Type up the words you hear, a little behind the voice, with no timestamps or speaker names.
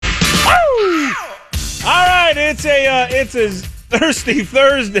it's a Thirsty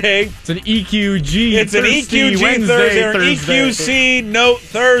Thursday. It's an EQG. It's an EQG Thursday. Or EQC Note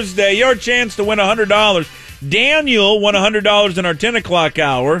Thursday. Your chance to win $100. Daniel won $100 in our 10 o'clock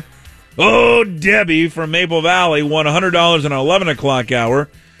hour. Oh, Debbie from Maple Valley won $100 in our 11 o'clock hour.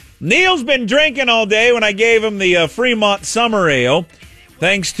 Neil's been drinking all day when I gave him the Fremont Summer Ale.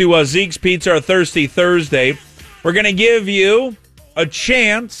 Thanks to Zeeks Pizza, our Thirsty Thursday. We're going to give you a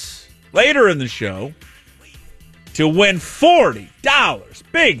chance later in the show to win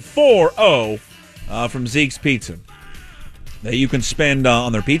 $40, big 4-0, from Zeeks Pizza that you can spend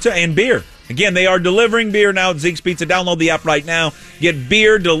on their pizza and beer. Again, they are delivering beer now at Zeeks Pizza. Download the app right now. Get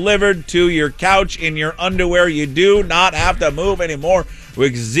beer delivered to your couch in your underwear. You do not have to move anymore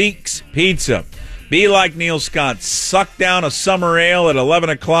with Zeeks Pizza. Be like Neil Scott. Suck down a summer ale at 11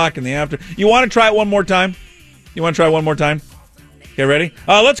 o'clock in the afternoon. You want to try it one more time? Okay, ready?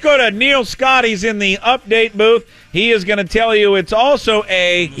 Let's go to Neil Scott. He's in the update booth. He is going to tell you it's also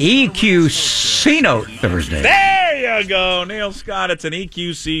a EQC Note Thursday. There you go, Neil Scott. It's an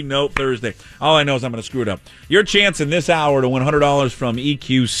EQC Note Thursday. All I know is I'm going to screw it up. Your chance in this hour to win $100 from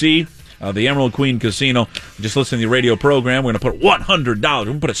EQC, the Emerald Queen Casino. Just listen to the radio program. We're going to put $100. We're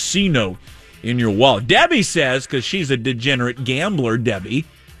going to put a C note in your wallet. Debbie says, because she's a degenerate gambler, Debbie,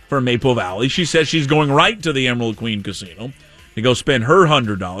 from Maple Valley, she says she's going right to the Emerald Queen Casino to go spend her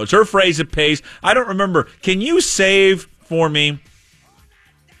 $100. Her phrase it pays. I don't remember. Can you save for me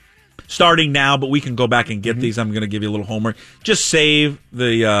starting now, but we can go back and get these. I'm going to give you a little homework. Just save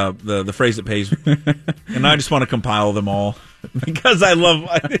the phrase it pays. And I just want to compile them all because I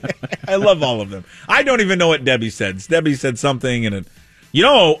love all of them. I don't even know what Debbie said. Debbie said something, and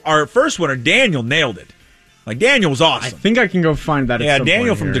our first winner, Daniel, nailed it. Like, Daniel was awesome. I think I can go find that. Yeah,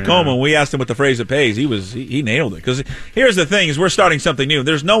 Daniel from Tacoma, when we asked him what the phrase it pays, he nailed it. Because here's the thing, is we're starting something new.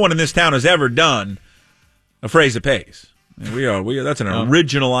 There's no one in this town has ever done a phrase that pays. And we are that's an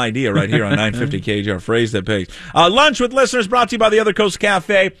original idea right here on 950 KJ, our phrase that pays. Lunch with listeners brought to you by the Other Coast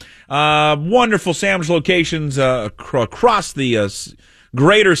Cafe. Wonderful sandwich locations across the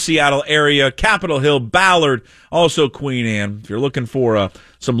greater Seattle area, Capitol Hill, Ballard, also Queen Anne. If you're looking for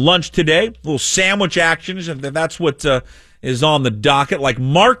some lunch today, a little sandwich action, that's what is on the docket. Like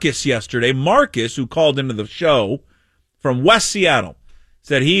Marcus yesterday. Marcus, who called into the show from West Seattle,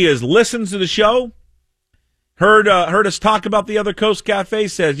 said he listens to the show, heard us talk about the Other Coast Cafe,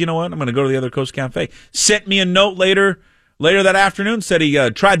 says, you know what, I'm going to go to the Other Coast Cafe. Sent me a note later that afternoon, said he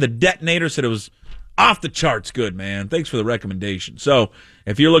tried the detonator, said it was off the charts good, man. Thanks for the recommendation. So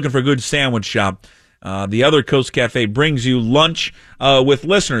if you're looking for a good sandwich shop, the Other Coast Cafe brings you lunch with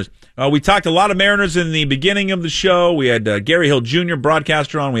listeners. We talked a lot of Mariners in the beginning of the show. We had Gary Hill Jr.,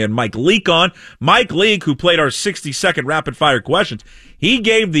 broadcaster, on. We had Mike Leake on. Mike Leake, who played our 60-second rapid-fire questions, he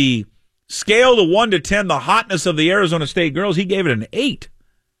gave the scale to 1 to 10, the hotness of the Arizona State girls. He gave it an 8.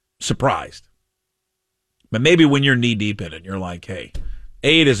 Surprised. But maybe when you're knee-deep in it, you're like, hey,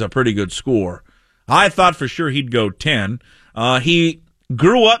 8 is a pretty good score. I thought for sure he'd go 10. He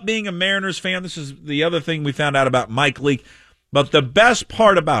grew up being a Mariners fan. This is the other thing we found out about Mike Leake. But the best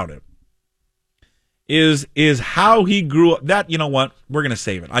part about it is how he grew up. That, you know what? We're going to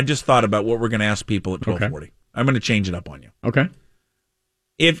save it. I just thought about what we're going to ask people at 1240. Okay. I'm going to change it up on you. Okay.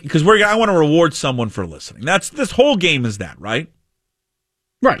 Because I want to reward someone for listening. This whole game is that, right?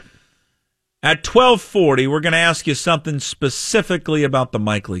 Right. At 1240, we're going to ask you something specifically about the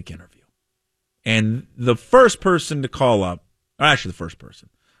Mike Leake interview. And the first person to call up, or actually the first person.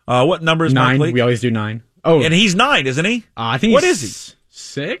 What number is 9. Mike Leake? We always do 9. Oh, and he's 9, isn't he? I think. What is he?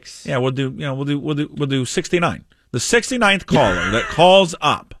 6. Yeah, we'll do 69. The 69th caller that calls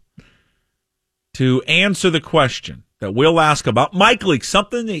up to answer the question that we'll ask about Mike Leake,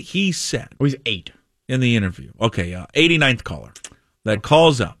 something that he said. Oh, he's 8 in the interview. Okay, 89th caller that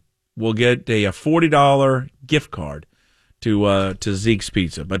calls up will get a $40 gift card to Zeeks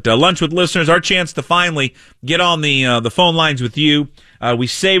Pizza. But lunch with listeners, our chance to finally get on the phone lines with you. We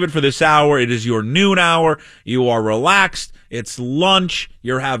save it for this hour. It is your noon hour. You are relaxed. It's lunch.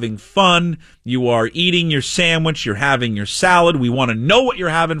 You're having fun. You are eating your sandwich. You're having your salad. We want to know what you're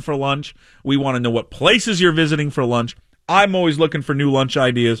having for lunch. We want to know what places you're visiting for lunch. I'm always looking for new lunch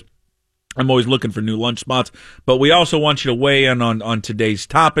ideas. I'm always looking for new lunch spots, but we also want you to weigh in on today's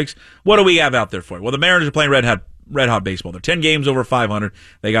topics. What do we have out there for you? Well, the Mariners are playing red hot baseball. They're 10 games over 500.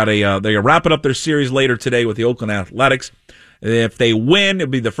 They're wrapping up their series later today with the Oakland Athletics. If they win,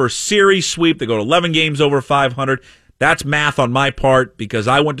 it'll be the first series sweep. They go to 11 games over 500. That's math on my part because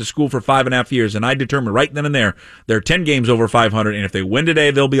I went to school for 5.5 years, and I determined right then and there they're 10 games over 500, and if they win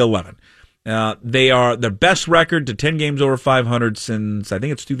today, they'll be 11. They are the best record to 10 games over 500 since, I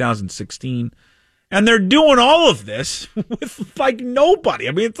think it's 2016. And they're doing all of this with, like, nobody.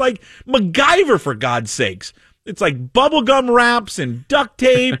 I mean, it's like MacGyver, for God's sakes. It's like bubblegum wraps and duct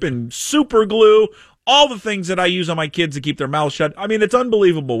tape and super glue, all the things that I use on my kids to keep their mouths shut. I mean, it's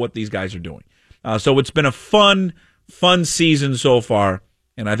unbelievable what these guys are doing. So it's been a fun season so far,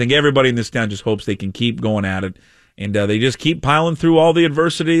 and I think everybody in this town just hopes they can keep going at it, and they just keep piling through all the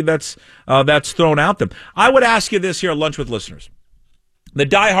adversity that's thrown at them. I would ask you this here at Lunch with Listeners. The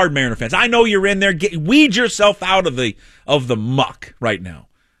diehard Mariner fans, I know you're in there. Weed yourself out of the muck right now.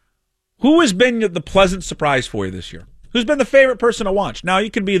 Who has been the pleasant surprise for you this year? Who's been the favorite person to watch? Now, you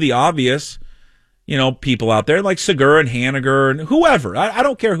could be the obvious, people out there like Segura and Haniger and whoever. I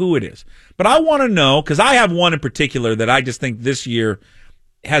don't care who it is. But I want to know, because I have one in particular that I just think this year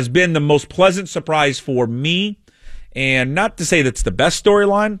has been the most pleasant surprise for me. And not to say that's the best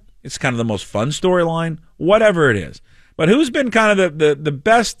storyline. It's kind of the most fun storyline, whatever it is. But who's been kind of the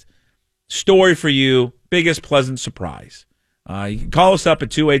best story for you, biggest pleasant surprise? You can call us up at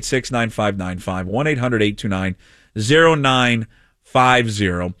 286-9595,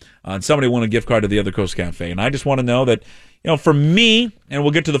 1-800-829-0950. And somebody won a gift card to the Other Coast Cafe. And I just want to know that, for me, and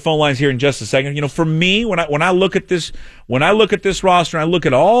we'll get to the phone lines here in just a second. For me, when I look at this roster, and I look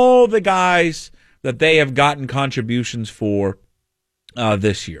at all the guys that they have gotten contributions for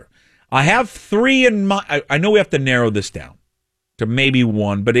this year. I have three in mind. I know we have to narrow this down to maybe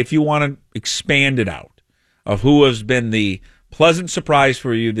one, but if you want to expand it out of who has been the pleasant surprise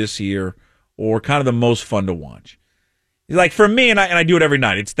for you this year or kind of the most fun to watch. Like for me, and I do it every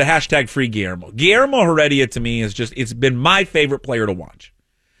night, it's the hashtag free Guillermo. Guillermo Heredia to me it's been my favorite player to watch.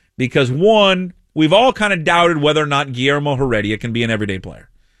 Because one, we've all kind of doubted whether or not Guillermo Heredia can be an everyday player.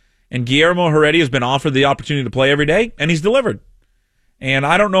 And Guillermo Heredia has been offered the opportunity to play every day, and he's delivered. And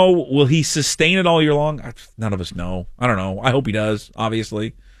I don't know, will he sustain it all year long? None of us know. I don't know. I hope he does,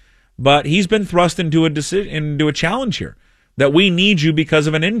 obviously. But he's been thrust into a challenge here that we need you because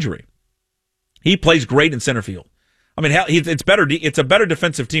of an injury. He plays great in center field. I mean, hell, it's a better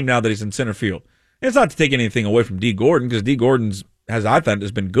defensive team now that he's in center field. It's not to take anything away from D. Gordon, because D. Gordon's, as I thought,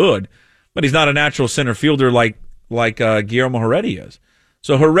 has been good, but he's not a natural center fielder like Guillermo Heredia is.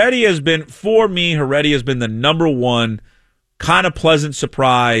 So Heredia has been the number one kind of pleasant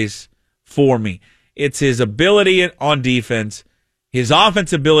surprise for me. It's his ability on defense. His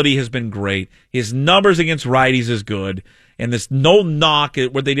offense ability has been great. His numbers against righties is good. And this no knock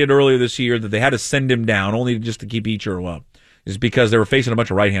at what they did earlier this year that they had to send him down only just to keep Ichiro up is because they were facing a bunch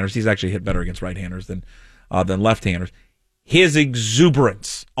of right-handers. He's actually hit better against right-handers than left-handers. His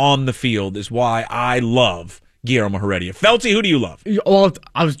exuberance on the field is why I love Guillermo Heredia. Felty, who do you love? Well,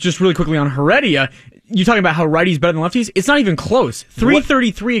 I was just really quickly on Heredia. You're talking about how righties better than lefties? It's not even close.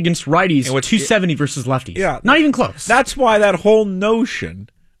 333 against righties, 270 versus lefties. Yeah, not even close. That's why that whole notion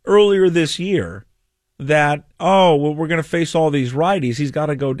earlier this year that, we're going to face all these righties, he's got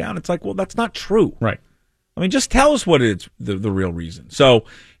to go down. It's like, well, that's not true. Right. I mean, just tell us what it's the real reason. So,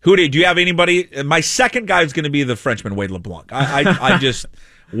 do you have anybody? My second guy is going to be the Frenchman, Wade LeBlanc.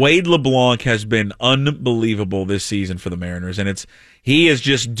 Wade LeBlanc has been unbelievable this season for the Mariners, and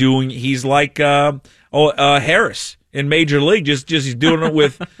he's like Harris in Major League. He's doing it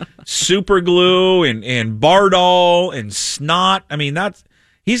with super glue and Bardol and snot. I mean,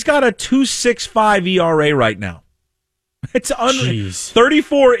 he's got a 2.65 ERA right now. It's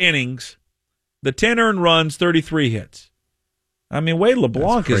 34 innings, the 10 earned runs, 33 hits. I mean, Wade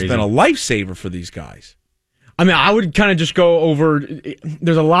LeBlanc has been a lifesaver for these guys. I mean, I would kind of just go over,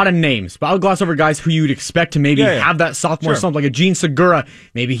 there's a lot of names, but I would gloss over guys who you'd expect to maybe have that sophomore slump, like a Gene Segura.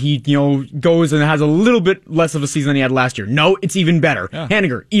 Maybe he, goes and has a little bit less of a season than he had last year. No, it's even better. Yeah.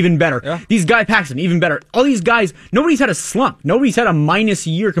 Haniger, even better. Yeah. These guys, Paxton, even better. All these guys, nobody's had a slump. Nobody's had a minus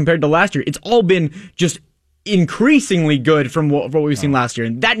year compared to last year. It's all been just increasingly good from what we've seen last year,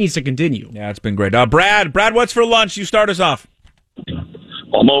 and that needs to continue. Yeah, it's been great. Brad, what's for lunch? You start us off.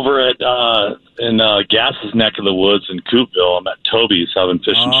 I'm over at in Gass's neck of the woods in Coopville. I'm at Toby's having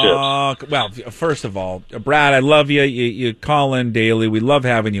fish and chips. Well, first of all, Brad, I love you. You call in daily. We love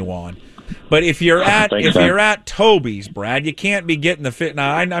having you on. But if you're at Toby's, Brad, you can't be getting the fit.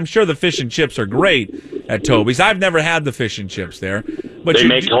 Now, I'm sure the fish and chips are great at Toby's. I've never had the fish and chips there, but they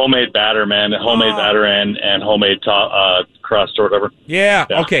make homemade batter, man. Homemade batter and homemade crust or whatever. Yeah,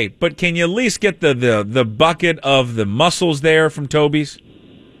 okay. But can you at least get the bucket of the mussels there from Toby's?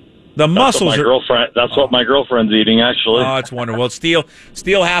 The mussels That's what my girlfriend's eating, actually. Oh, it's wonderful. Well, steal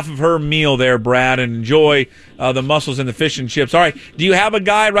half of her meal there, Brad, and enjoy the mussels and the fish and chips. All right. Do you have a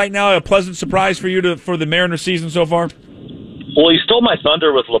guy right now, a pleasant surprise for you for the Mariners season so far? Well, he stole my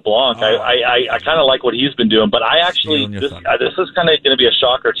thunder with LeBlanc. I kind of like what he's been doing, but I actually this is kind of going to be a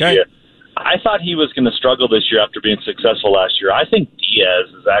shocker to you. I thought he was going to struggle this year after being successful last year. I think Diaz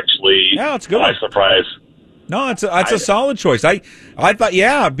is actually it's good. my surprise. No, it's a solid choice. I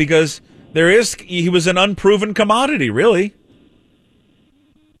thought, because he was an unproven commodity, really.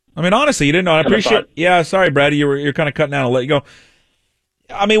 I mean, honestly, you didn't know. I appreciate. Yeah, sorry, Brad, you're kind of cutting out. I'll let you go.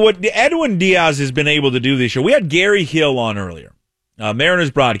 I mean, what Edwin Diaz has been able to do this year. We had Gary Hill on earlier,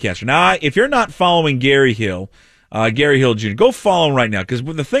 Mariners broadcaster. Now, if you're not following Gary Hill Jr., go follow him right now. Because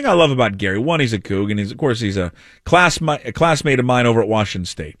the thing I love about Gary, one, he's a Coug, and he's a classmate of mine over at Washington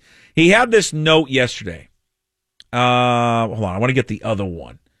State. He had this note yesterday. Hold on, I want to get the other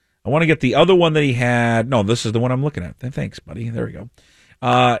one. That he had. No, this is the one I'm looking at. Thanks, buddy. There we go.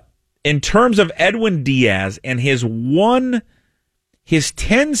 In terms of Edwin Diaz and his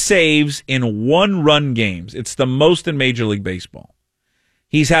 10 saves in one-run games, it's the most in Major League Baseball.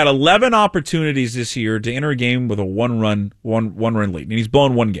 He's had 11 opportunities this year to enter a game with a one-run lead, and he's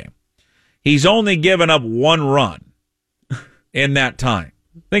blown one game. He's only given up one run in that time.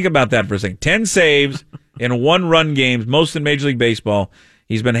 Think about that for a second. 10 saves in one-run games, most in Major League Baseball.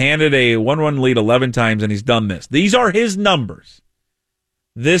 He's been handed a one-run lead 11 times, and he's done this. These are his numbers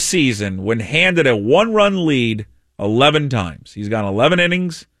this season when handed a one-run lead 11 times. He's got 11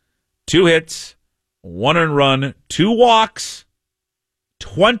 innings, 2 hits, 1 earned run, 2 walks,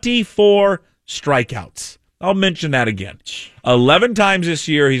 24 strikeouts. I'll mention that again. 11 times this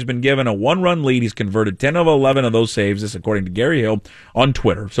year he's been given a one-run lead. He's converted 10 of 11 of those saves. This according to Gary Hill on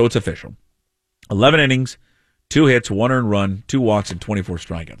Twitter, so it's official. 11 innings, 2 hits, 1 earned run, 2 walks, and 24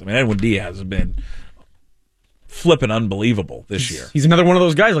 strikeouts. I mean, Edwin Diaz has been flipping unbelievable this year. He's another one of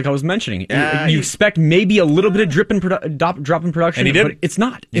those guys, like I was mentioning. You expect maybe a little bit of drop in production, and he did. But it's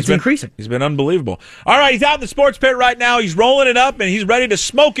not. It's increasing. He's been unbelievable. All right, he's out in the sports pit right now. He's rolling it up, and he's ready to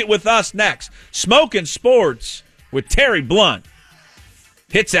smoke it with us next. Smokin Sports with Terry Blount.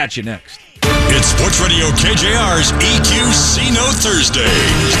 Hits at you next. It's Sports Radio KJR's EQC Note Thursday.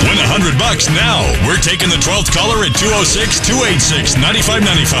 Win $100 now. We're taking the 12th caller at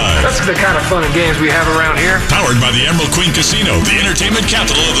 206-286-9595. That's the kind of fun and games we have around here. Powered by the Emerald Queen Casino, the entertainment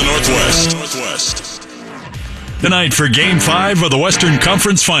capital of the Northwest. Tonight for Game 5 of the Western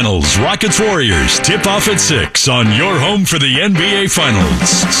Conference Finals, Rockets-Warriors tip-off at 6 on your home for the NBA Finals.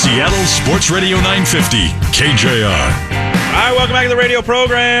 Seattle Sports Radio 950, KJR. All right, welcome back to the radio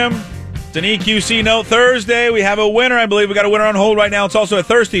program. It's an EQC Note Thursday. We have a winner. I believe we got a winner on hold right now. It's also a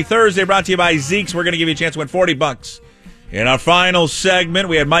Thirsty Thursday brought to you by Zeeks. We're going to give you a chance to win $40. In our final segment,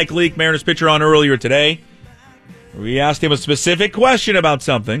 we had Mike Leake, Mariners pitcher, on earlier today. We asked him a specific question about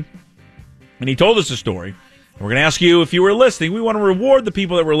something, and he told us a story. We're going to ask you if you were listening. We want to reward the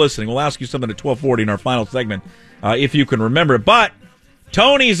people that were listening. We'll ask you something at 12:40 in our final segment, if you can remember it. But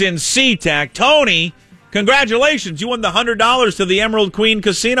Tony's in SeaTac. Tony, congratulations. You won the $100 to the Emerald Queen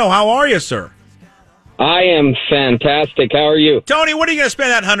Casino. How are you, sir? I am fantastic. How are you? Tony, what are you going to spend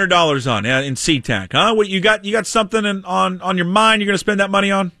that $100 on in SeaTac, huh? What you got something on your mind you're going to spend that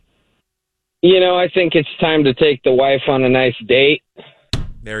money on? I think it's time to take the wife on a nice date.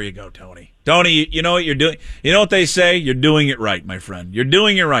 There you go, Tony. Tony, you know what you're doing? You know what they say? You're doing it right, my friend. You're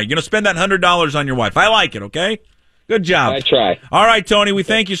doing it right. You're going to spend that $100 on your wife. I like it, okay? Good job. I try. All right, Tony, we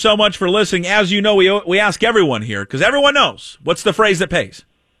thank you so much for listening. As you know, we ask everyone here, because everyone knows, what's the phrase that pays?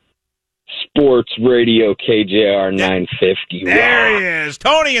 Sports Radio KJR 950. There he is.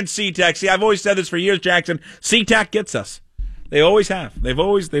 Tony and SeaTac. See, I've always said this for years, Jackson. SeaTac gets us. They always have. They've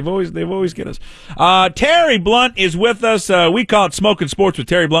always get us. Terry Blount is with us. We call it Smokin Sports with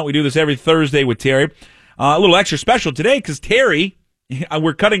Terry Blount. We do this every Thursday with Terry. A little extra special today because Terry,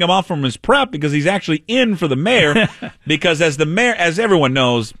 we're cutting him off from his prep because he's actually in for the mayor. Because as everyone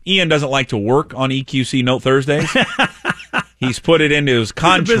knows, Ian doesn't like to work on EQC Note Thursdays. He's put it into his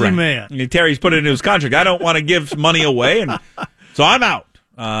contract. He's a busy man. Terry's put it into his contract. I don't want to give money away, and so I'm out.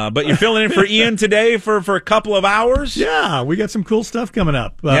 But you're filling in for Ian today for a couple of hours? Yeah, we got some cool stuff coming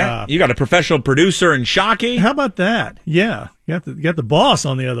up. Yeah, you got a professional producer in Shockey. How about that? Yeah, you got the boss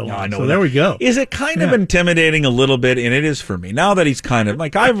on the other line. I know so there we go. Is it kind of intimidating a little bit? And it is for me. Now that he's kind of,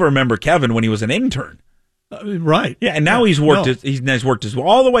 like, I remember Kevin when he was an intern. Right. Yeah, and now he's worked his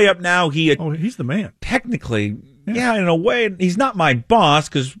all the way up now. He's the man. Technically, yeah, in a way, he's not my boss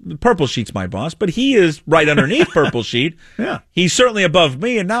because Purple Sheet's my boss, but he is right underneath Purple Sheet. Yeah. He's certainly above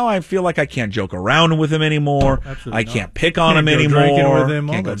me, and now I feel like I can't joke around with him anymore. Absolutely not. Can't pick on him anymore.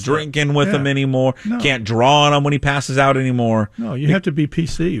 Can't go drinking with him anymore. No. Can't draw on him when he passes out anymore. No, you have to be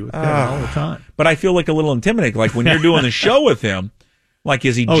PC with Kevin all the time. But I feel like a little intimidated. Like when you're doing the show with him, like,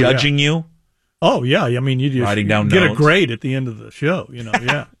 is he judging you? Oh, yeah. I mean, you just Writing down get notes. a grade at the end of the show,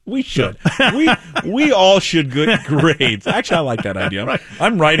 Yeah. We should. we all should get grades. Actually, I like that idea. Right.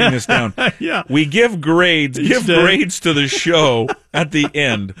 I'm writing this down. Yeah. We give grades. Give grades to the show at the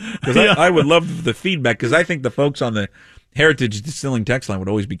end. Because I would love the feedback, because I think the folks on the Heritage Distilling text line would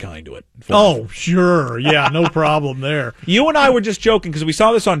always be kind to it. Oh, sure. Yeah, no problem there. You and I were just joking because we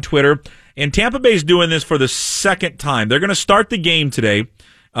saw this on Twitter, and Tampa Bay's doing this for the second time. They're going to start the game today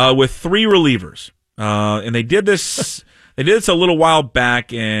with 3 relievers. And they did this a little while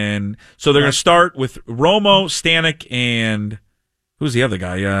back, and so they're going to start with Romo, Stanek, and who's the other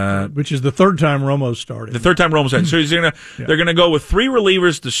guy? Which is the third time Romo started. The third time Romo started. So they're going to go with 3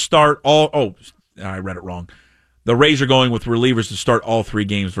 relievers to start all. Oh, I read it wrong. The Rays are going with relievers to start all 3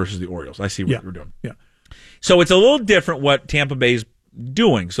 games versus the Orioles. I see what we're doing. Yeah. So it's a little different what Tampa Bay's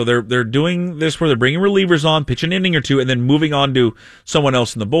doing. So they're doing this where they're bringing relievers on, pitch an inning or 2, and then moving on to someone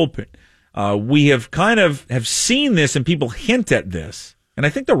else in the bullpen. We have kind of seen this, and people hint at this. And I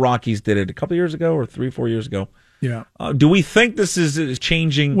think the Rockies did it a couple years ago or 3-4 years ago. Yeah. Do we think this is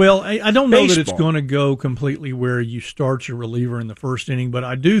changing? Well, I don't know baseball? that it's going to go completely where you start your reliever in the first inning, but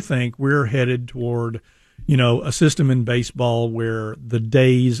I do think we're headed toward, a system in baseball where the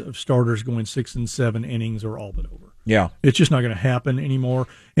days of starters going 6 and 7 innings are all but over. Yeah. It's just not going to happen anymore.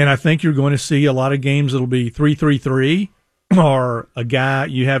 And I think you're going to see a lot of games that'll be 3-3-3, or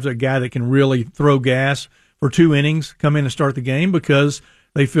you have a guy that can really throw gas for 2 innings, come in and start the game because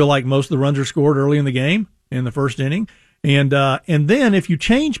they feel like most of the runs are scored early in the game in the first inning. And then if you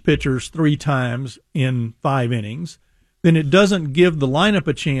change pitchers 3 times in 5 innings, then it doesn't give the lineup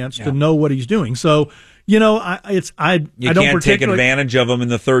a chance to know what he's doing. So, I don't can't take advantage of him in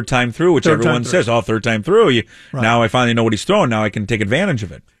the third time through, which everyone says, third time through. Now I finally know what he's throwing. Now I can take advantage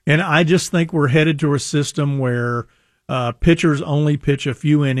of it. And I just think we're headed to a system where pitchers only pitch a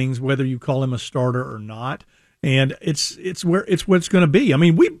few innings, whether you call him a starter or not. And it's what it's going to be. I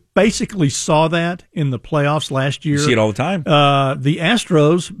mean, we basically saw that in the playoffs last year. You see it all the time. The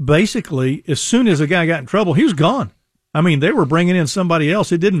Astros, basically, as soon as a guy got in trouble, he was gone. I mean, they were bringing in somebody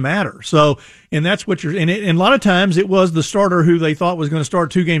else. It didn't matter. So, and that's what and a lot of times it was the starter who they thought was going to start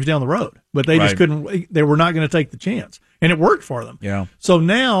 2 games down the road, but they just couldn't. They were not going to take the chance, and it worked for them. Yeah. So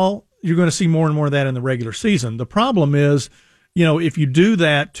now you're going to see more and more of that in the regular season. The problem is, if you do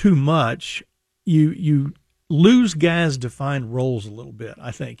that too much, you lose guys' defined roles a little bit,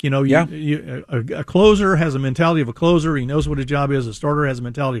 I think. A closer has a mentality of a closer. He knows what his job is. A starter has a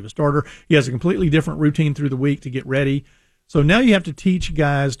mentality of a starter. He has a completely different routine through the week to get ready. So now you have to teach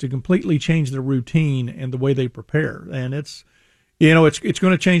guys to completely change their routine and the way they prepare. And it's going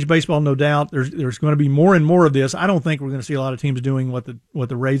to change baseball, no doubt. There's going to be more and more of this. I don't think we're going to see a lot of teams doing what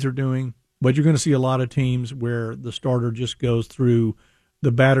the Rays are doing, but you're going to see a lot of teams where the starter just goes through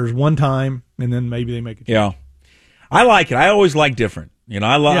the batters one time, and then maybe they make a change. Yeah. I like it. I always like different.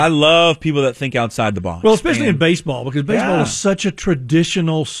 I love people that think outside the box. Well, especially in baseball, because baseball is such a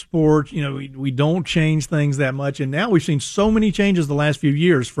traditional sport. We don't change things that much. And now we've seen so many changes the last few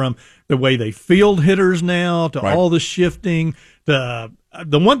years, from the way they field hitters now to all the shifting. The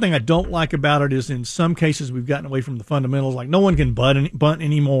one thing I don't like about it is in some cases we've gotten away from the fundamentals. Like no one can bunt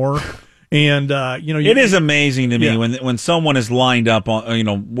anymore. And it is amazing to me when someone is lined up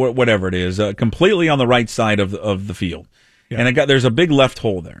on whatever it is completely on the right side of the field, and there's a big left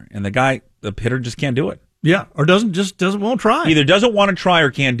hole there, and the hitter just can't do it. Yeah, or doesn't want to try. Either doesn't want to try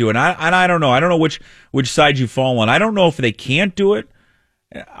or can't do it. I don't know. I don't know which side you fall on. I don't know if they can't do it.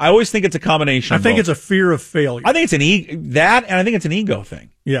 I always think it's a combination. I think it's a fear of failure. I think it's and I think it's an ego thing.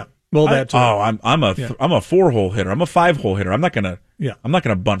 Yeah. Well, that too. I'm a 4-hole hitter. I'm a 5-hole hitter. I'm not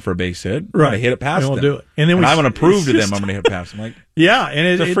gonna bunt for a base hit. I'm gonna hit it past them. Do it. And then I'm gonna prove to them I'm gonna hit past them. Like, and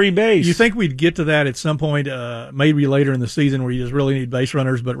it's a free base. You think we'd get to that at some point, maybe later in the season, where you just really need base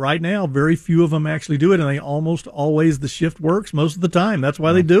runners. But right now, very few of them actually do it, and they almost always the shift works most of the time. That's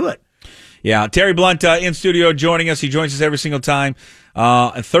why they do it. Yeah, Terry Blount in studio joining us. He joins us every single time.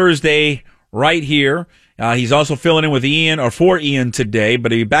 Thursday right here. He's also filling in with for Ian today,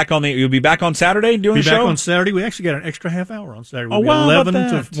 but you'll be back on Saturday doing the show? Be back on Saturday. We actually got an extra half hour on Saturday. We'll be 11 to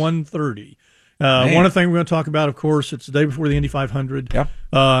 1:30. One of the things we're going to talk about, of course, it's the day before the Indy 500. Yeah.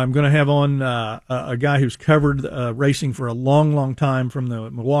 I'm going to have on a guy who's covered racing for a long, long time from the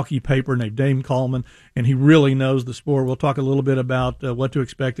Milwaukee paper named Dave Coleman, and he really knows the sport. We'll talk a little bit about what to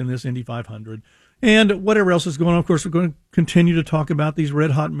expect in this Indy 500. And whatever else is going on, of course, we're going to continue to talk about these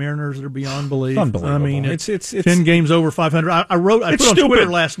red-hot Mariners that are beyond belief. Unbelievable. I mean, it's 10 games over 500. I put on Twitter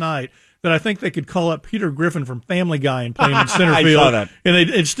last night that I think they could call up Peter Griffin from Family Guy and play him in center field, saw that. and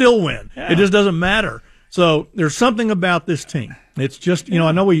they'd still win. Yeah. It just doesn't matter. So there's something about this team. It's just,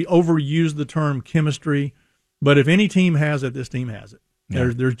 I know we overuse the term chemistry, but if any team has it, this team has it.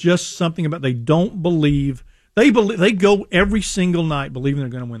 Yeah. There's just something about they don't believe. They go every single night believing they're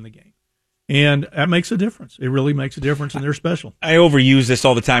going to win the game. And that makes a difference. It really makes a difference, and they're special. I overuse this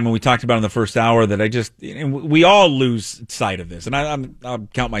all the time when we talked about in the first hour that we all lose sight of this. And I'll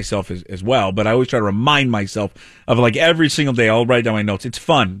count myself as well, but I always try to remind myself of like every single day, I'll write down my notes. It's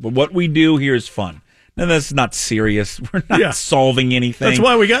fun. But what we do here is fun. And that's not serious. We're not solving anything. That's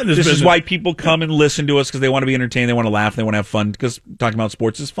why we got in this business. This is why people come and listen to us, because they want to be entertained, they want to laugh, they want to have fun, because talking about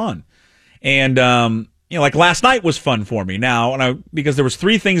sports is fun. And, like last night was fun for me now, because there was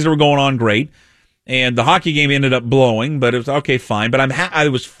 3 things that were going on great, and the hockey game ended up blowing, but it was okay, fine. But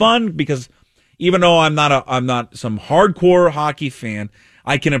it was fun because even though I'm not some hardcore hockey fan,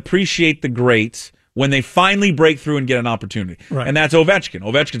 I can appreciate the greats when they finally break through and get an opportunity. Right. And that's Ovechkin.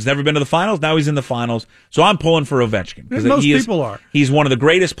 Ovechkin's never been to the finals. Now he's in the finals. So I'm pulling for Ovechkin. Because most people are. He's one of the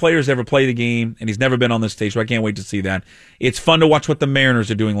greatest players to ever play the game, and he's never been on this stage, so I can't wait to see that. It's fun to watch what the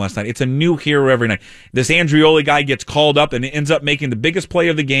Mariners are doing last night. It's a new hero every night. This Andrioli guy gets called up and ends up making the biggest play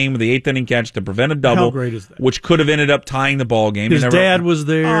of the game with the 8th inning catch to prevent a double. How great is that? Which could have ended up tying the ball game. His dad was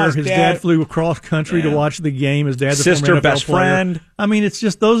there. His dad flew across country to watch the game. His dad's a sister, former NFL best friend. Player. I mean, it's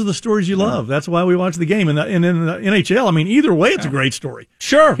just those are the stories you love. That's why we watch the game. And in the NHL, I mean, either way, it's a great story.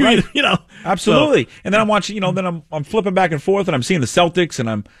 Sure, right? Absolutely. So, and then I'm watching. Then I'm flipping back and forth, and I'm seeing the Celtics, and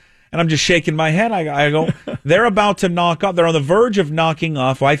I'm just shaking my head. I go, they're about to knock off. They're on the verge of knocking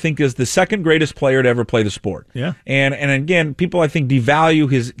off who I think is the second greatest player to ever play the sport. Yeah. And again, people I think devalue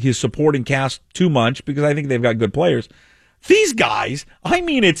his supporting cast too much because I think they've got good players. These guys, I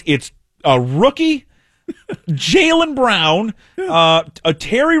mean, it's a rookie. Jaylen Brown, a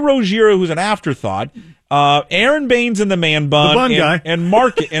Terry Rozier who's an afterthought, Aaron Baines in the man bun, and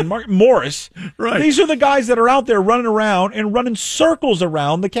Mark Morris. Right. These are the guys that are out there running around and running circles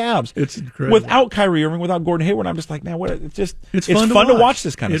around the Cavs. It's incredible. Without Kyrie Irving, without Gordon Hayward, I'm just like, man, it's fun to watch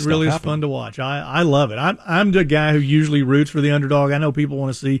this kind of stuff. It really is fun to watch. I love it. I'm the guy who usually roots for the underdog. I know people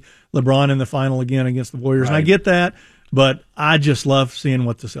want to see LeBron in the final again against the Warriors, and I get that. But I just love seeing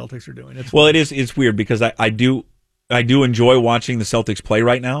what the Celtics are doing. It's weird because I do enjoy watching the Celtics play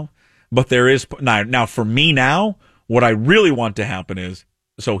right now. But there is now for me now, what I really want to happen is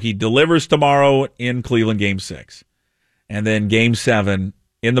so he delivers tomorrow in Cleveland Game 6, and then Game 7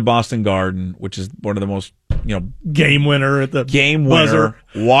 in the Boston Garden, which is one of the most game winner at the buzzer.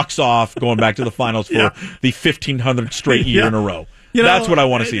 Walks off going back to the finals for the 1500th straight year in a row. That's what I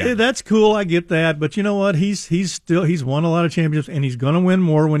want to see. That's cool. I get that, but you know what? He's won a lot of championships, and he's going to win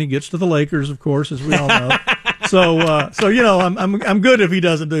more when he gets to the Lakers, of course, as we all know. So I'm good if he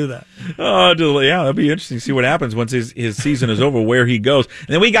doesn't do that. Oh, that'd be interesting to see what happens once his season is over, where he goes. And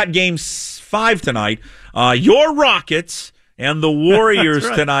then we got Game 5 tonight. Your Rockets and the Warriors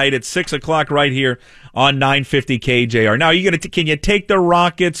tonight at 6:00 right here on 950 KJR. Now, can you take the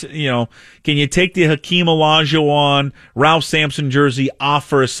Rockets? Can you take the Hakeem Olajuwon, Ralph Sampson jersey off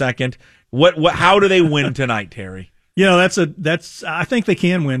for a second? How do they win tonight, Terry? I think they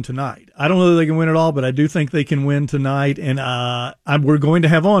can win tonight. I don't know that they can win it all, but I do think they can win tonight. And we're going to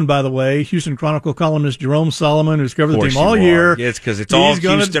have on, by the way, Houston Chronicle columnist Jerome Solomon, who's covered the team all year. It's because it's all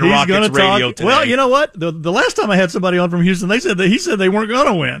Houston Rockets radio today. Well, you know what? The last time I had somebody on from Houston, he said they weren't going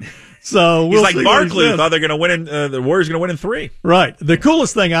to win. So he's like Barkley, who thought they're going to win. The Warriors going to win in 3. Right. The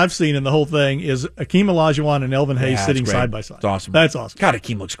coolest thing I've seen in the whole thing is Hakeem Olajuwon and Elvin Hayes sitting side by side. It's awesome. That's awesome. God,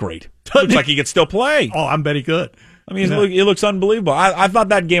 Hakeem looks great. Looks like he could still play. Oh, I bet he could. I mean, it looks unbelievable. I thought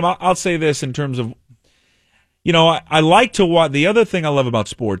that game. I'll say this in terms of, I like to watch. The other thing I love about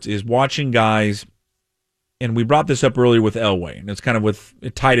sports is watching guys, and we brought this up earlier with Elway, and it's kind of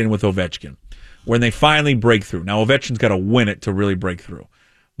it tied in with Ovechkin, when they finally break through. Now Ovechkin's got to win it to really break through.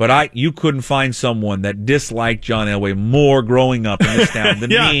 But you couldn't find someone that disliked John Elway more growing up in this town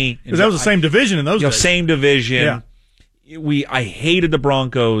than me. Because that was the same division in those days. Same division. Yeah. I hated the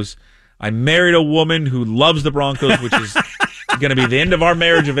Broncos. I married a woman who loves the Broncos, which is going to be the end of our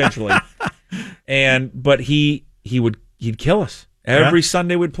marriage eventually. But he'd kill us every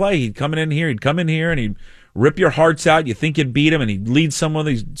Sunday. We'd play. He'd come in here, and he'd rip your hearts out. You think you'd beat him, and he'd lead some of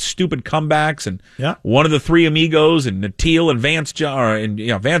these stupid comebacks. And one of the three amigos, and Natil and Vance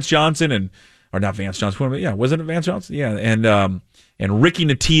Johnson, or not Vance Johnson. Yeah, wasn't it Vance Johnson? Yeah, and Ricky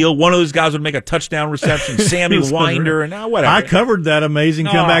Natil, one of those guys would make a touchdown reception. Sammy Winder, and whatever. I covered that amazing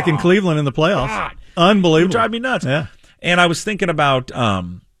comeback in Cleveland in the playoffs. God. Unbelievable. It would drive me nuts. Yeah. And I was thinking about,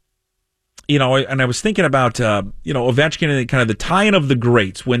 Ovechkin and kind of the tie-in of the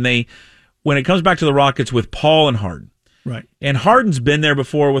greats when it comes back to the Rockets with Paul and Harden. Right. And Harden's been there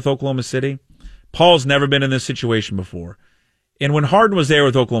before with Oklahoma City, Paul's never been in this situation before. And when Harden was there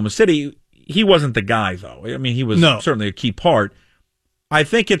with Oklahoma City, he wasn't the guy, though. I mean, he was certainly a key part. I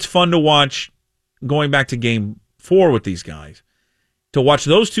think it's fun to watch, going back to Game 4 with these guys, to watch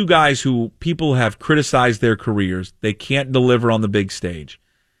those two guys who people have criticized their careers. They can't deliver on the big stage.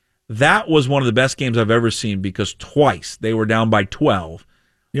 That was one of the best games I've ever seen because twice they were down by 12.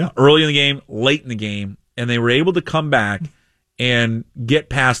 Yeah. Early in the game, late in the game, and they were able to come back and get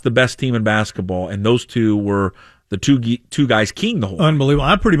past the best team in basketball, and those two were the two guys keying the whole. Unbelievable.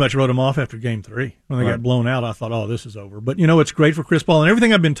 I pretty much wrote them off after Game 3. When they got blown out, I thought, oh, this is over. But, it's great for Chris Paul. And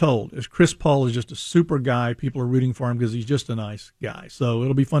everything I've been told is Chris Paul is just a super guy. People are rooting for him because he's just a nice guy. So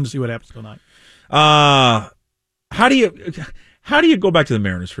it'll be fun to see what happens tonight. How do you go back to the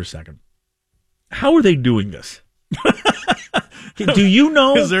Mariners for a second? How are they doing this? Do you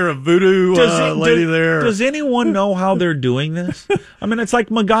know? Is there a voodoo lady there? Does anyone know how they're doing this? I mean, it's like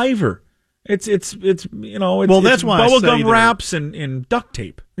MacGyver. It's that's why bubblegum wraps and duct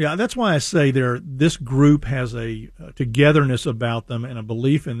tape. Yeah, that's why I say this group has a togetherness about them and a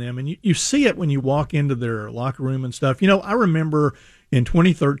belief in them, and you see it when you walk into their locker room and stuff. I remember in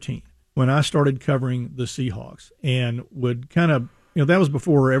 2013 when I started covering the Seahawks and would kind of that was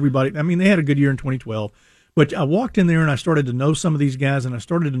before everybody. I mean, they had a good year in 2012. But I walked in there and I started to know some of these guys, and I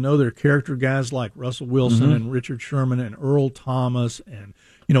started to know their character guys like Russell Wilson and Richard Sherman and Earl Thomas and,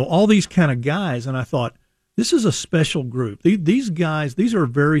 all these kind of guys. And I thought, this is a special group. These guys, these are a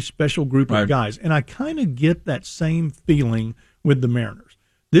very special group of guys. And I kind of get that same feeling with the Mariners.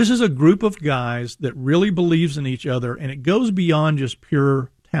 This is a group of guys that really believes in each other, and it goes beyond just pure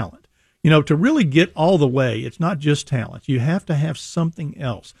talent. To really get all the way, it's not just talent. You have to have something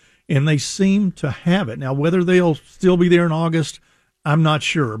else. And they seem to have it. Now, whether they'll still be there in August, I'm not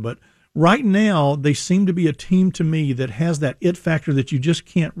sure. But right now, they seem to be a team to me that has that it factor that you just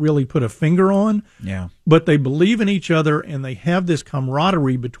can't really put a finger on. Yeah. But they believe in each other, and they have this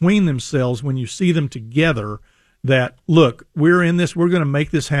camaraderie between themselves when you see them together that, look, we're in this, we're going to make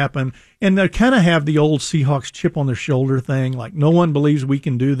this happen. And they kind of have the old Seahawks chip on their shoulder thing, like no one believes we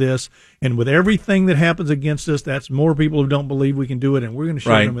can do this. And with everything that happens against us, that's more people who don't believe we can do it, and we're going to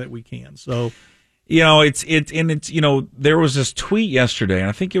show them that we can. So, there was this tweet yesterday, and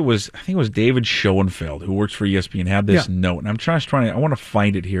I think it was David Schoenfeld, who works for ESPN, had this note. And I want to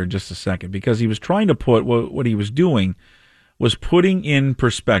find it here in just a second, because he was trying to put what he was doing was putting in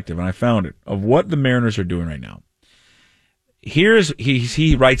perspective, and I found it, of what the Mariners are doing right now. He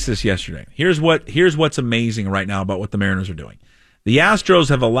writes this yesterday. Here's what's amazing right now about what the Mariners are doing. The Astros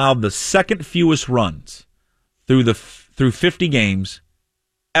have allowed the second fewest runs through 50 games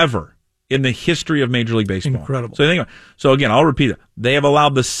ever in the history of Major League Baseball. Incredible. So again, I'll repeat it. They have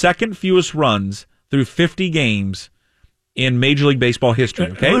allowed the second fewest runs through 50 games in Major League Baseball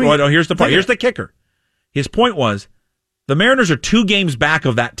history. Okay. Here's the part. Here's the kicker. His point was the Mariners are 2 games back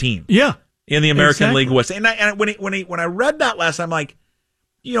of that team. Yeah. In the American League West. And when I read that last time, I'm like,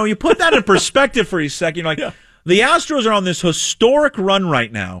 you put that in perspective for a second. You're like, the Astros are on this historic run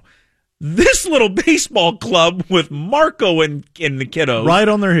right now. This little baseball club with Marco and the kiddos. Right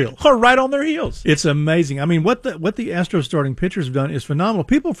on their heels. Are right on their heels. It's amazing. I mean, what the Astros starting pitchers have done is phenomenal.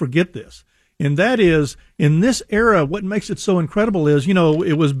 People forget this. And that is, in this era, what makes it so incredible is,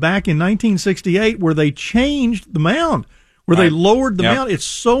 it was back in 1968 where they changed the mound. Where they lowered the mound. It's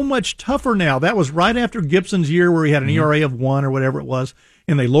so much tougher now. That was right after Gibson's year where he had an ERA of 1 or whatever it was,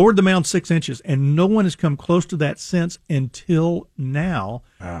 and they lowered the mound 6 inches, and no one has come close to that since until now.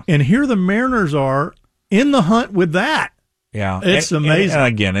 Wow. And here the Mariners are in the hunt with that. Yeah. It's amazing. And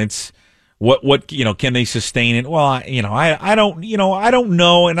again, it's what can they sustain it? Well, I don't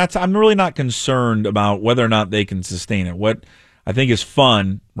know, and I'm really not concerned about whether or not they can sustain it. What I think is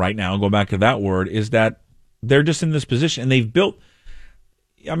fun right now, go back to that word, is that they're just in this position, and they've built.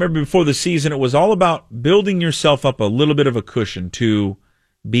 I remember before the season, it was all about building yourself up a little bit of a cushion to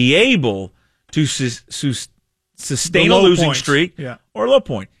be able to sustain a losing streak or a low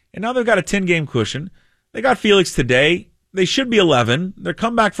point. And now they've got a 10-game cushion. They got Felix today. They should be 11. They're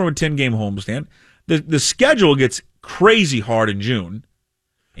come back from a 10-game homestand. The schedule gets crazy hard in June,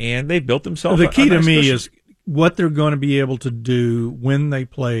 and they've built themselves. The key to me is what they're going to be able to do when they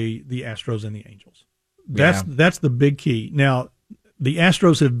play the Astros and the Angels. That's the big key. Now, the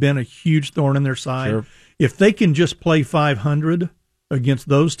Astros have been a huge thorn in their side. Sure. If they can just play 500 against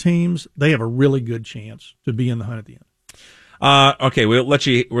those teams, they have a really good chance to be in the hunt at the end. Okay, we'll let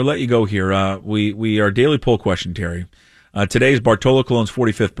you go here. We our daily poll question, Terry. Today is Bartolo Colon's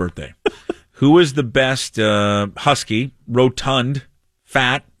 45th birthday. Who is the best husky, rotund,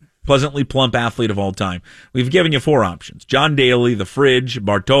 fat, pleasantly plump athlete of all time. We've given you 4 options: John Daly, the Fridge,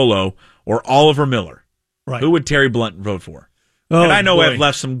 Bartolo, or Oliver Miller. Right. Who would Terry Blount vote for? Oh, and I know boy. I've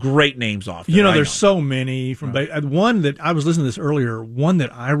left some great names off there. There's so many. One that I was listening to this earlier, one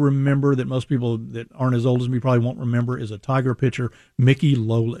that I remember that most people that aren't as old as me probably won't remember is a Tiger pitcher, Mickey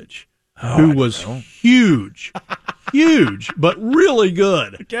Lolich, who was huge, but really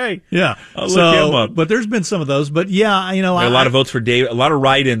good. Okay. Yeah. I'll look him up. But there's been some of those. But yeah, there are a lot of votes for David, a lot of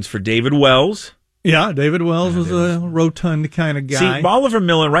write-ins for David Wells. Yeah, David Wells was a rotund kind of guy. See, Oliver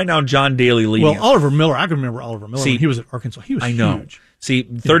Miller, right now, John Daly leading. Well, Oliver Miller, I can remember Oliver Miller when he was at Arkansas. He was huge. See,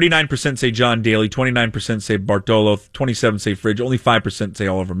 39% say John Daly, 29% say Bartolo, 27% say Fridge, only 5% say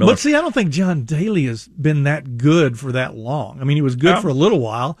Oliver Miller. But see, I don't think John Daly has been that good for that long. I mean, he was good for a little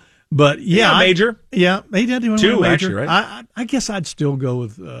while, but major. He did win 2, major. actually, right? I guess I'd still go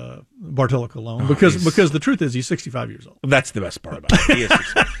with Bartolo Colon because the truth is he's 65 years old. That's the best part about it. He is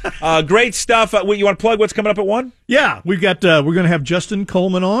 65. Great stuff. You want to plug what's coming up at 1? Yeah, we've got we're going to have Justin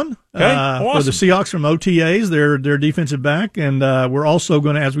Coleman on for the Seahawks from OTAs, their defensive back, and we're also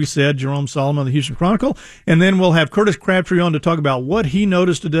going to, as we said, Jerome Solomon of the Houston Chronicle, and then we'll have Curtis Crabtree on to talk about what he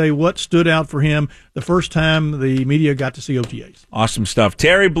noticed today, what stood out for him the first time the media got to see OTAs. Awesome stuff.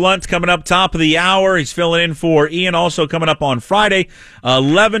 Terry Blount's coming up top of the hour. He's filling in for Ian, also coming up on Friday,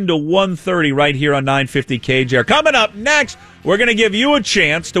 11 to 1:30 right here on 950 KJR. Coming up next, we're going to give you a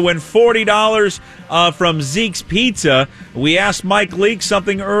chance to win $40 from Zeeks Pizza. We asked Mike Leake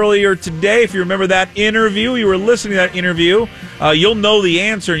something earlier today. If you remember that interview, you were listening to that interview, you'll know the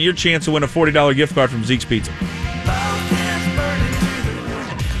answer and your chance to win a $40 gift card from Zeeks Pizza.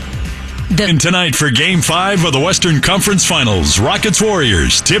 And tonight for Game 5 of the Western Conference Finals,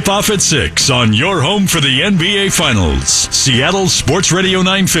 Rockets-Warriors tip-off at 6 on your home for the NBA Finals. Seattle Sports Radio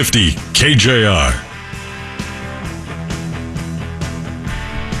 950, KJR.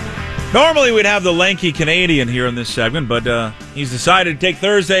 Normally we'd have the lanky Canadian here in this segment, but he's decided to take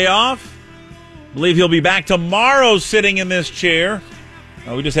Thursday off. I believe he'll be back tomorrow sitting in this chair.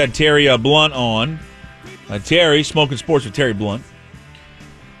 We just had Terry Blount on. Terry, Smokin Sports with Terry Blount.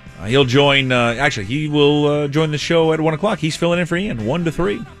 He'll join, he will join the show at 1 o'clock. He's filling in for Ian, 1 to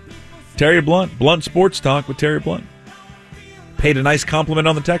 3. Terry Blount, Blunt Sports Talk with Terry Blount. Paid a nice compliment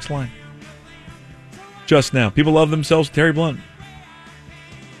on the text line just now. People love themselves, Terry Blount.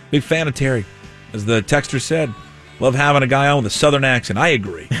 Big fan of Terry. As the texter said, love having a guy on with a southern accent. I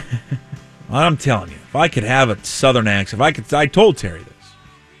agree. I'm telling you, if I could have a southern accent, I told Terry this.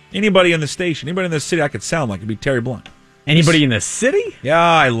 Anybody in the station, anybody in the city I could sound like, it'd be Terry Blount. Anybody in the city? Yeah,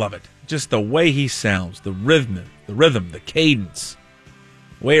 I love it. Just the way he sounds, the rhythm, the cadence,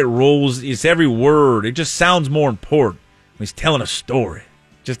 the way it rolls. It's every word. It just sounds more important when he's telling a story.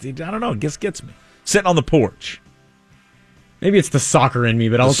 Just, I don't know, it just gets me. Sitting on the porch. Maybe it's the soccer in me,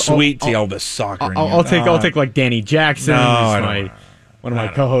 but the soccer in you. I'll take like Danny Jackson, one of my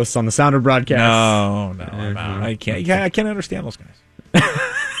co-hosts on the Sounder broadcast. No, I can't. I can't understand those guys.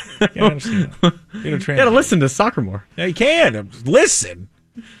 Can't understand. You gotta listen to soccer more. Yeah, you can. Listen.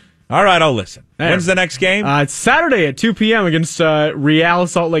 All right, I'll listen. When's the next game? It's Saturday at 2 p.m. against Real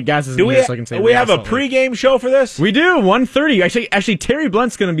Salt Lake Gases. Do we have a pregame show for this? We do, 1:30. Actually, Terry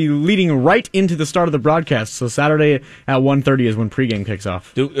Blount's going to be leading right into the start of the broadcast. So Saturday at 1:30 is when pregame kicks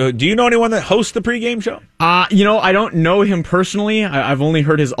off. Do you know anyone that hosts the pregame show? I don't know him personally. I've only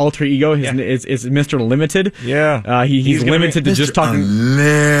heard his alter ego. Is Mr. Limited. Yeah. He's limited to just talking.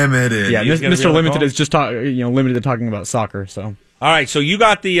 Unlimited. Yeah, Mr. Limited is just limited to talking about soccer. So. All right, so you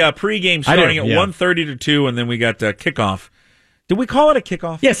got the pregame starting at 1:30 to 2, and then we got kickoff. Did we call it a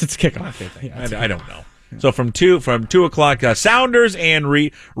kickoff? Yes, it's kickoff. I don't know. So from 2 o'clock, Sounders and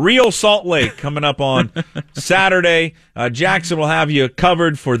Real Salt Lake coming up on Saturday. Jackson will have you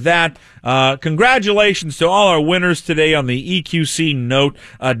covered for that. Congratulations to all our winners today on the EQC note.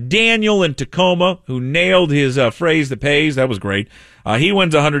 Daniel in Tacoma, who nailed his phrase that pays. That was great. He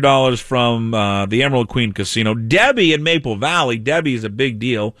wins $100 from the Emerald Queen Casino. Debbie in Maple Valley. Debbie is a big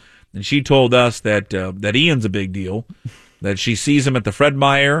deal, and she told us that Ian's a big deal. That she sees him at the Fred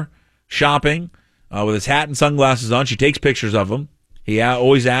Meyer shopping with his hat and sunglasses on. She takes pictures of him. He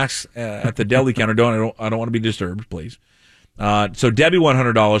always asks at the deli counter, I don't want to be disturbed, please. So Debbie won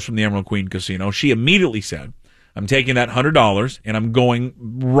 $100 from the Emerald Queen Casino. She immediately said, I'm taking that $100 and I'm going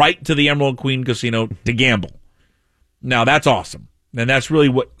right to the Emerald Queen Casino to gamble. Now that's awesome. And that's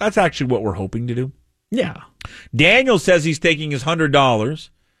actually what we're hoping to do. Yeah. Daniel says he's taking his $100,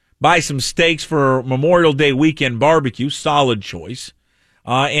 buy some steaks for Memorial Day weekend barbecue, solid choice.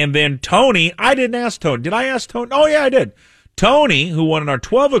 And then Tony, I didn't ask Tony. Did I ask Tony? Oh, yeah, I did. Tony, who won in our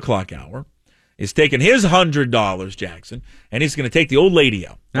 12 o'clock hour, is taking his $100, Jackson, and he's going to take the old lady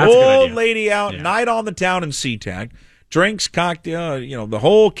out. That's a good old idea. lady out, night on the town in SeaTac, drinks, cocktail, the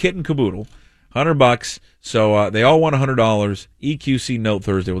whole kit and caboodle, $100. So they all won $100. EQC Note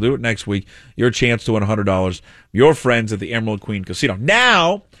Thursday. We'll do it next week. Your chance to win $100. Your friends at the Emerald Queen Casino.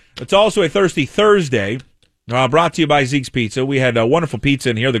 Now, it's also a Thirsty Thursday. Brought to you by Zeeks Pizza. We had a wonderful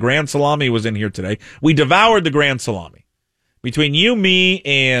pizza in here. The Grand Salami was in here today. We devoured the Grand Salami. Between you, me,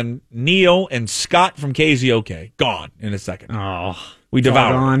 and Neil and Scott from KZOK, gone in a second. Oh, we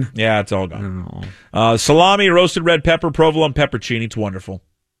devoured. All gone? Yeah, it's all gone. Salami, roasted red pepper, provolone, peppercini. It's wonderful.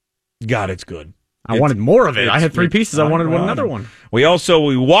 God, it's good. I wanted more of it. I had 3 pieces. I wanted another one. We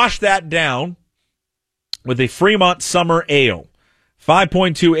washed that down with a Fremont Summer Ale.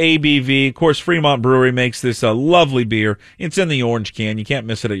 5.2 ABV. Of course, Fremont Brewery makes this a lovely beer. It's in the orange can. You can't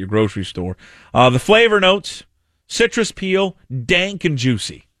miss it at your grocery store. The flavor notes, citrus peel, dank and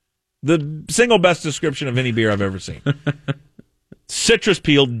juicy. The single best description of any beer I've ever seen. Citrus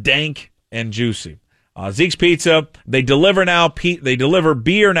peel, dank and juicy. Zeeks Pizza, they deliver now. They deliver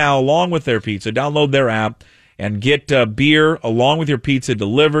beer now along with their pizza. Download their app and get beer along with your pizza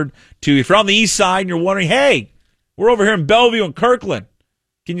delivered to you. If you're on the east side and you're wondering, hey, we're over here in Bellevue and Kirkland,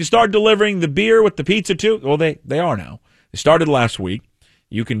 can you start delivering the beer with the pizza too? Well, they are now. They started last week.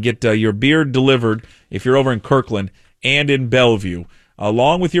 You can get your beer delivered if you're over in Kirkland and in Bellevue.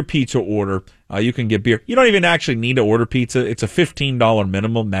 Along with your pizza order, you can get beer. You don't even actually need to order pizza. It's a $15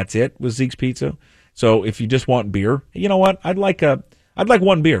 minimum. That's it with Zeeks Pizza. So if you just want beer, you know what? I'd like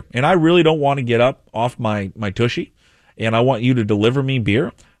one beer, and I really don't want to get up off my tushy, and I want you to deliver me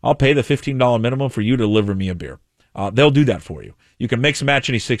beer. I'll pay the $15 minimum for you to deliver me a beer. They'll do that for you. You can mix and match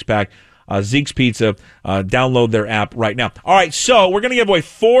any 6-pack. Zeeks Pizza, download their app right now. All right, so we're going to give away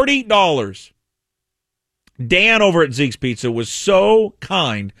 $40. Dan over at Zeeks Pizza was so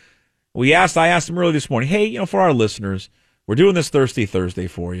kind. I asked him early this morning, hey, for our listeners, we're doing this Thirsty Thursday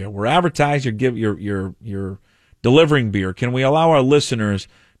for you. We're advertising you're delivering beer. Can we allow our listeners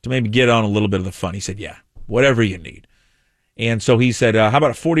to maybe get on a little bit of the fun? He said, yeah, whatever you need. And so he said, how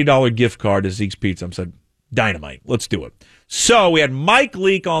about a $40 gift card to Zeeks Pizza? I said, dynamite. Let's do it. So we had Mike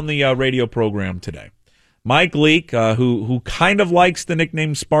Leake on the radio program today. Mike Leake, who kind of likes the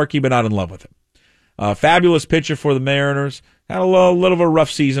nickname Sparky, but not in love with it. Fabulous pitcher for the Mariners. Had a little of a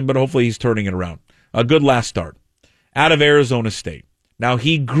rough season, but hopefully he's turning it around. A good last start. Out of Arizona State. Now,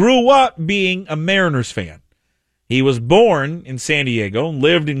 he grew up being a Mariners fan. He was born in San Diego and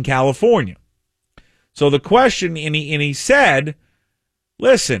lived in California. So the question, and he said,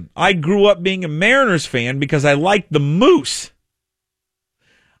 listen, I grew up being a Mariners fan because I liked the Moose.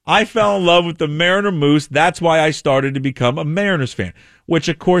 I fell in love with the Mariner Moose. That's why I started to become a Mariners fan, which,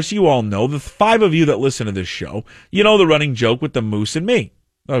 of course, you all know. The 5 of you that listen to this show, you know the running joke with the Moose and me.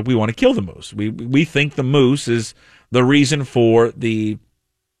 We want to kill the Moose. We think the Moose is the reason for the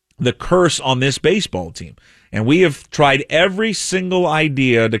curse on this baseball team. And we have tried every single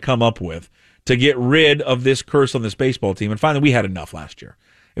idea to come up with to get rid of this curse on this baseball team. And finally, we had enough last year.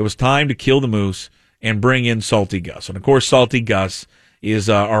 It was time to kill the Moose and bring in Salty Gus. And, of course, Salty Gus is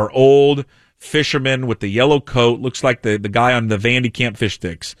our old fisherman with the yellow coat, looks like the guy on the Vandy Camp fish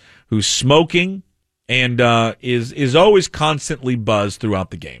sticks, who's smoking and is always constantly buzzed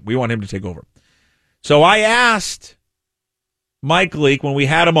throughout the game. We want him to take over. So I asked Mike Leake when we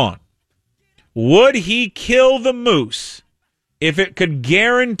had him on, would he kill the Moose if it could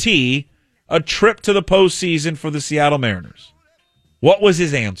guarantee a trip to the postseason for the Seattle Mariners? What was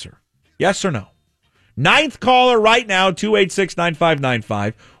his answer? Yes or no? 9th caller right now,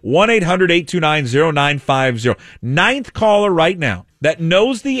 286-9595, 1-800-829-0950. 9th caller right now that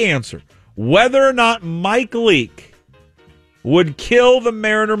knows the answer, whether or not Mike Leake would kill the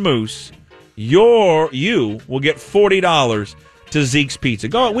Mariner Moose, you will get $40 to Zeeks Pizza.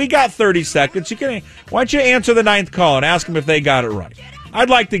 Go. We got 30 seconds. Why don't you answer the 9th call and ask them if they got it right? I'd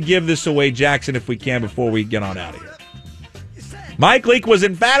like to give this away, Jackson, if we can, before we get on out of here. Mike Leake was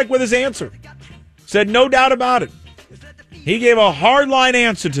emphatic with his answer. Said no doubt about it. He gave a hardline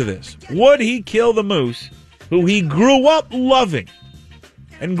answer to this. Would he kill the Moose, who he grew up loving,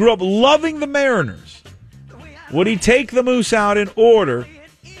 and grew up loving the Mariners? Would he take the Moose out in order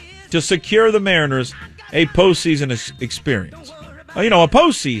to secure the Mariners a postseason experience? Well, a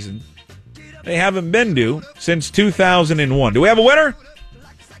postseason they haven't been to since 2001. Do we have a winner?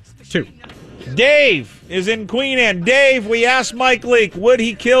 2. Dave is in Queen Anne. Dave, we asked Mike Leake, would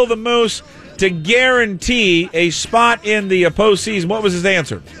he kill the Moose to guarantee a spot in the postseason? What was his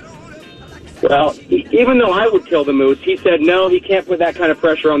answer? Well, even though I would kill the Moose, he said no, he can't put that kind of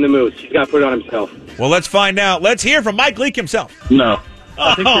pressure on the Moose. He's got to put it on himself. Well, let's find out. Let's hear from Mike Leake himself. No.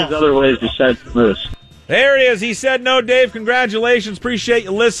 I think there's other ways besides moose. There it is. He said no, Dave. Congratulations. Appreciate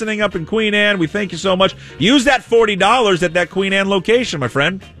you listening up in Queen Anne. We thank you so much. Use that $40 at that Queen Anne location, my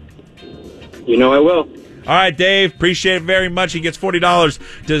friend. You know I will. All right, Dave. Appreciate it very much. He gets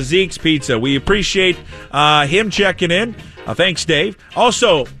 $40 to Zeeks Pizza. We appreciate him checking in. Thanks, Dave.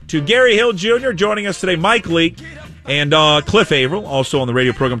 Also, to Gary Hill Jr. joining us today, Mike Lee, and Cliff Averill, also on the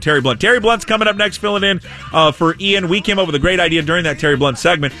radio program, Terry Blount. Terry Blount's coming up next, filling in for Ian. We came up with a great idea during that Terry Blount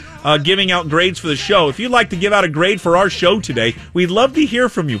segment, giving out grades for the show. If you'd like to give out a grade for our show today, we'd love to hear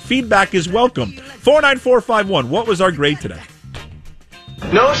from you. Feedback is welcome. 49451. What was our grade today?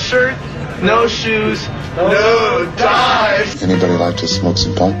 No shirt, no shoes, no ties. Anybody like to smoke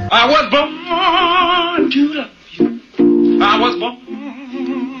some pot? I was born to love you. I was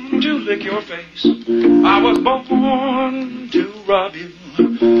born to lick your face. I was born to rub you.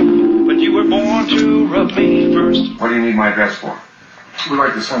 But you were born to rub me first. What do you need my address for? We'd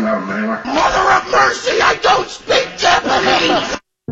like to send out a mailer. Mother of mercy, I don't speak Japanese!